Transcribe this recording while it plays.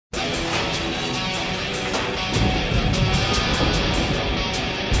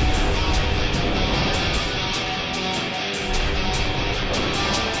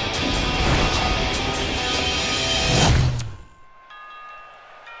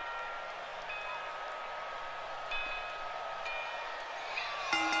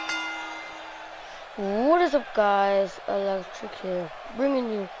What is up, guys? Electric here,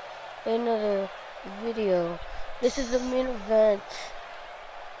 bringing you another video. This is the main event,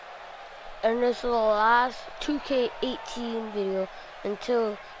 and this is the last 2K18 video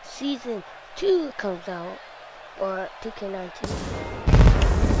until season 2 comes out, or 2K19.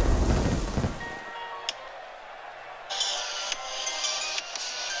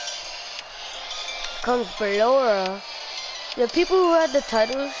 Comes Ballora. The people who had the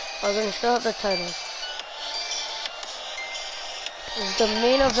titles are gonna still have the titles. This is the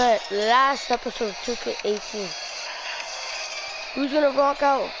main event, last episode of 2K18. Who's gonna rock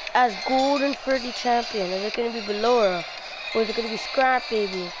out as Golden Freddy champion? Is it gonna be Ballora? Or is it gonna be Scrap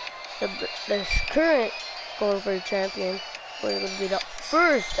Baby, the current Golden Freddy champion? Or is it gonna be the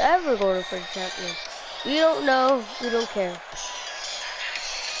first ever Golden Freddy champion? We don't know, we don't care.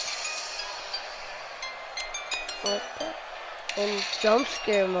 What the? In jump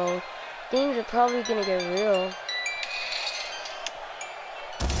scare mode, things are probably gonna get real.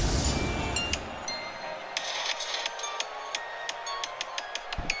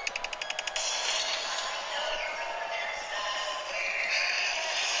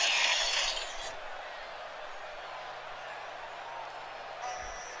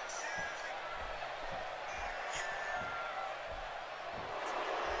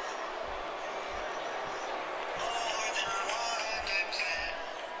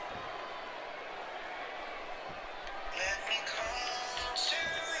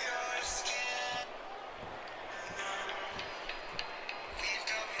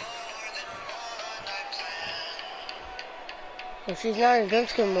 And she's not in jump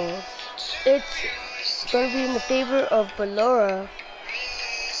scare mode. It's gonna be in the favor of Ballora.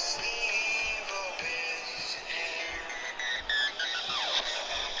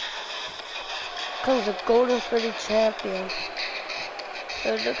 Comes the Golden Freddy champion.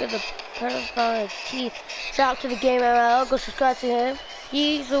 So look at the pedophile teeth. Shout out to the game ML. Go subscribe to him.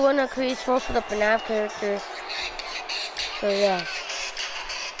 He's the one that creates most of the FNAF characters. So yeah.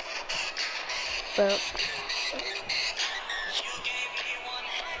 But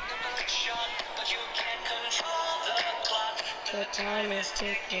the time is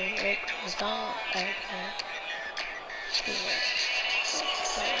ticking, it was all I can.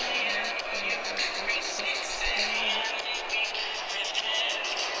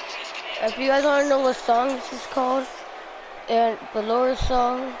 If you guys want to know what song this is called, and Ballora's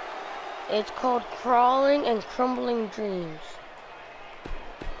song, it's called Crawling and Crumbling Dreams.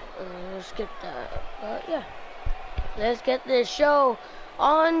 Let's skip that, but yeah. Let's get this show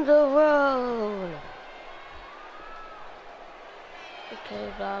on the road.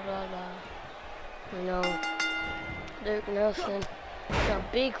 Okay, blah blah blah. You know, Dirk Nelson, a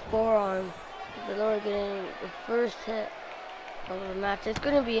big forearm. Ballora getting the first hit of the match. It's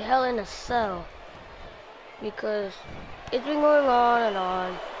gonna be hell in a cell because it's been going on and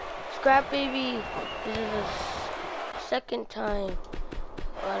on. Scrap Baby, this is the second time.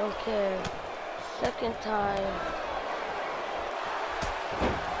 I don't care. Second time.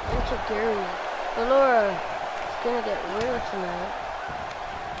 Into Gary. Ballora is gonna get real tonight.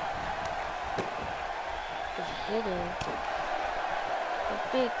 Hitting a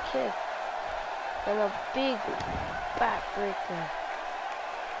big kick and a big backbreaker.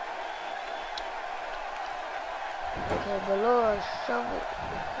 Okay, Ballora is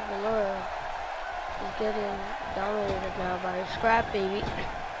getting dominated now by Scrap Baby.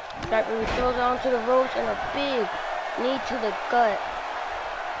 Scrap Baby throws onto the ropes and a big knee to the gut.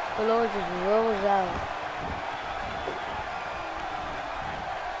 Ballora just rolls out.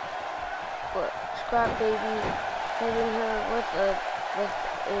 But Scrap Baby hitting her with a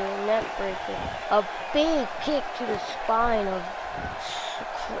neck breaker. A big kick to the spine of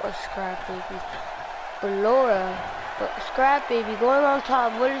Scrap Baby. Ballora, but Scrap Baby going on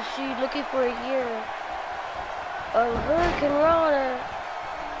top. What is she looking for here? A Hurricane Runner.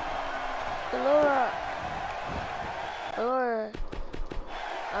 Ballora,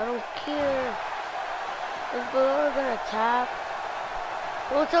 I don't care. Is Ballora gonna tap?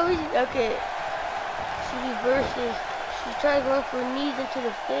 Well, tell me, okay. She reverses. She tries going for knees into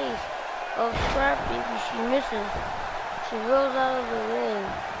the face of Scrap Baby. She misses. She rolls out of the ring.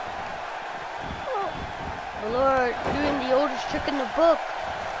 Oh. Ballora doing the oldest trick in the book.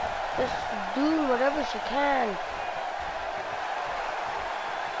 Just doing whatever she can.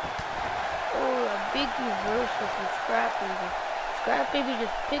 Oh, a big reversal from Scrap Baby. Scrap Baby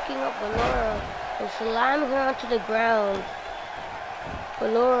just picking up Ballora and slamming her onto the ground.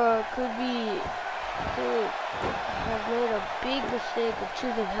 Ballora could have made a big mistake of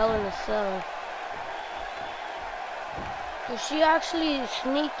choosing Hell in a Cell. So she actually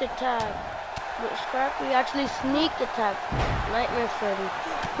sneaked attack But Scrappy actually sneak attacked Nightmare Freddy.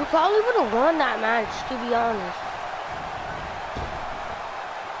 We probably would have won that match, to be honest.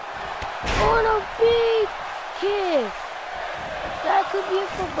 Oh, and a big kick. That could be it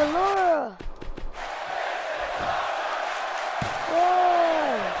for Ballora.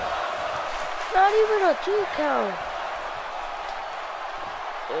 Yeah. Not even a 2 count.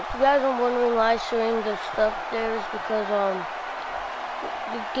 If you guys are wondering why I'm showing the stuff there, is because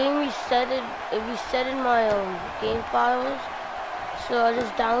the game resetted. It resetted my game files, so I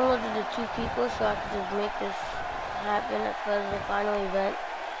just downloaded the 2 people so I could just make this happen as the final event.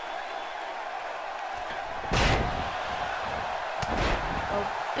 A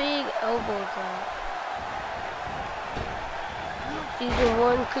big elbow drop. Season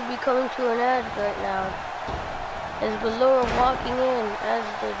 1 could be coming to an end right now, as Ballora walking in as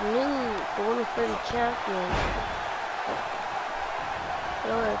the new Golden Freddy champion.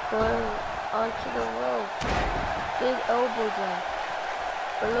 Ballora going onto the rope. Big elbow drop.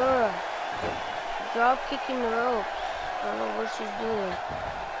 Ballora drop kicking the ropes. I don't know what she's doing.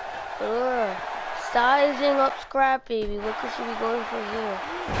 Ballora sizing up Scrap Baby. What could she be going for here?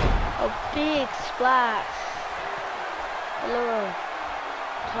 A big splash. Ballora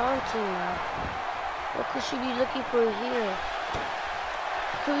taunting now. What could she be looking for here?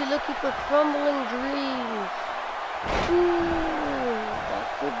 She could be looking for crumbling dreams. Ooh, that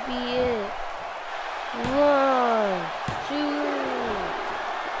could be it. 1, 2.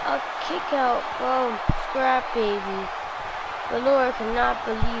 A kick out from Scrap Baby. Ballora cannot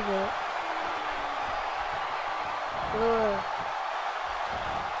believe it. Ballora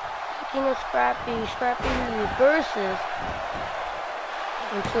kicking a Scrap Baby. Scrap Baby reverses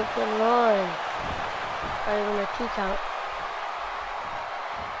and took the line. Not even a 2 count.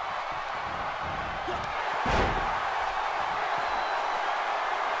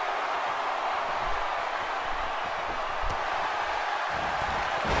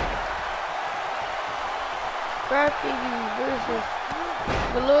 Scrap Baby reverses.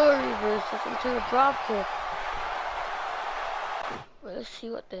 Ballora reverses into a drop kick. Well, let's see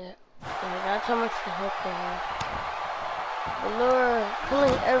what they. That's how much the hook they have. Ballora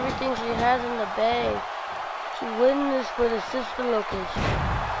pulling everything she has in the bag to win this for the sister location.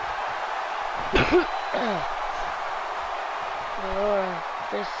 Ballora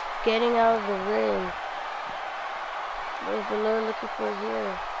just getting out of the ring. What is Ballora looking for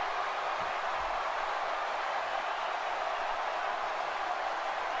here?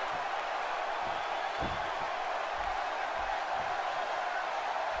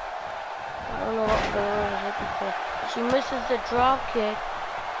 I don't know what Ballora is looking for. She misses the drop kick.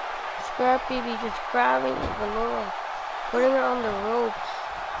 Scrap Baby just grabbing Ballora, putting her on the ropes.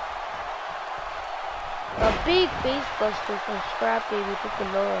 A big face buster from Scrap Baby to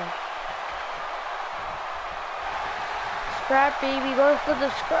Ballora. Scrap Baby going for the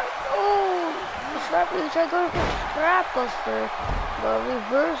scrap. Oh! Scrap Baby tried going for the scrap buster, but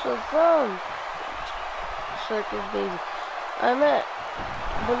reversal from Circus Baby. I'm at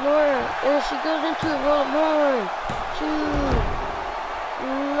Ballora, and she goes into a roll. 1, 2.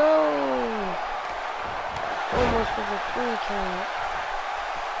 No. Almost was a 3 count.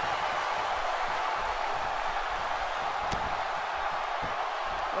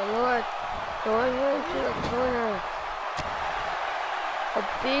 Ballora going into the corner. A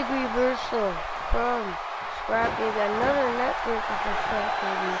big reversal from Scrap Baby. Another net breaker for Scrap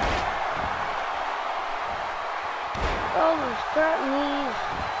Baby. Oh, the scrap knees.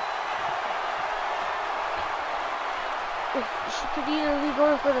 She could either be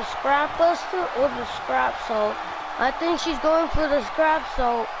going for the scrap buster or the scrap salt. I think she's going for the scrap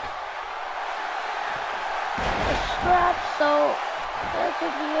salt. The scrap salt. That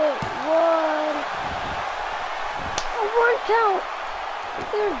could be it. 1. A 1 count.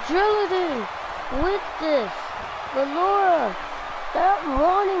 They're drilling in with this. Ballora not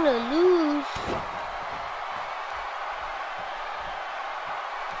wanting to lose.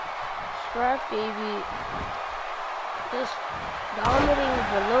 Scrap Baby just dominating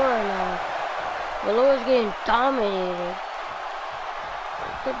Ballora now. Ballora's getting dominated.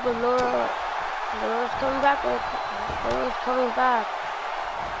 Ballora's coming back. Ballora's coming back.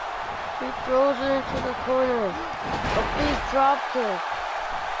 She throws it into the corner. A big drop kick.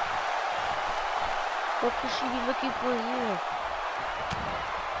 What could she be looking for here?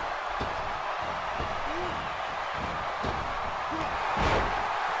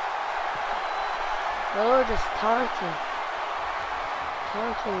 Ballora just taunting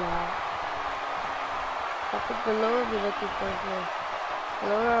now. What could Ballora be looking for here?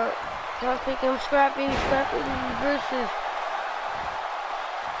 Ballora can't pick him. Scrap Baby reverses.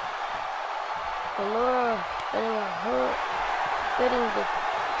 Laura getting hurt, getting the.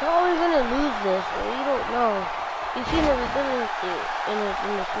 How are we gonna lose this? Well, you don't know. You see the resiliency in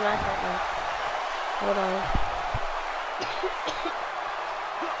the smash right now. Hold on.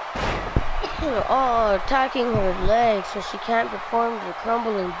 Oh, attacking her legs so she can't perform the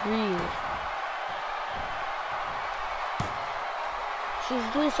crumble and breathe. She's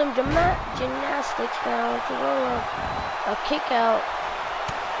doing some gymnastics now to roll a kick out.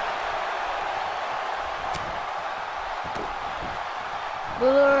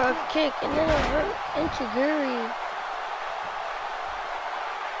 Roll a kick and then a enchiguri.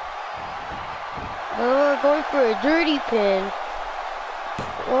 Oh, going for a dirty pin.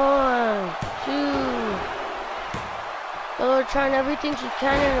 1, 2. Oh, trying everything she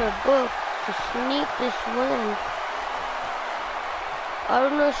can in her book to sneak this win. I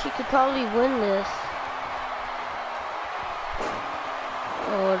don't know if she could probably win this.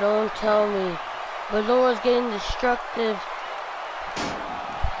 Oh, don't tell me. But Laura's getting destructive.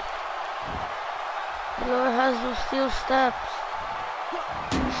 Laura has those steel steps.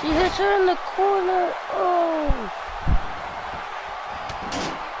 She hits her in the corner. Oh.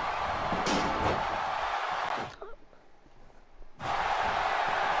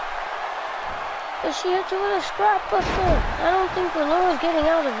 But she hits her with a scrap buster. I don't think Laura's getting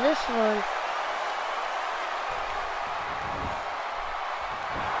out of this one.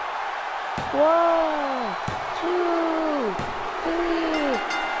 One, 2,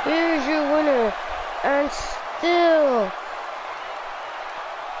 3. Here's your winner. And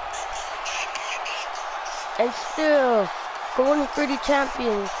still going for the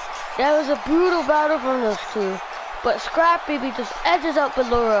champions. That was a brutal battle from those two. But Scrap Baby just edges out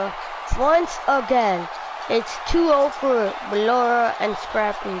Ballora once again. It's 2-0 for Ballora and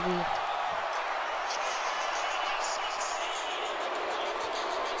Scrap Baby.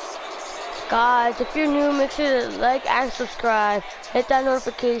 Guys, if you're new, make sure to like and subscribe. Hit that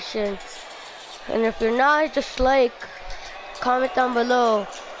notification. And if you're not, just like, comment down below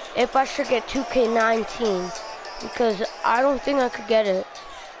if I should get 2K19. Because I don't think I could get it.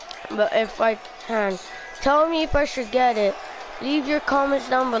 But if I can, tell me if I should get it. Leave your comments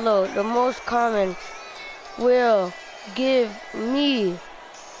down below. The most comments will give me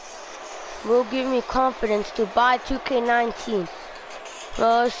confidence to buy 2K19.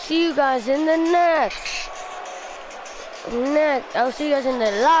 Well, I'll see you guys in the next. I'll see you guys in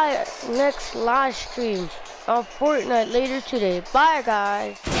the next live stream on Fortnite later today. Bye,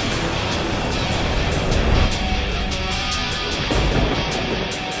 guys.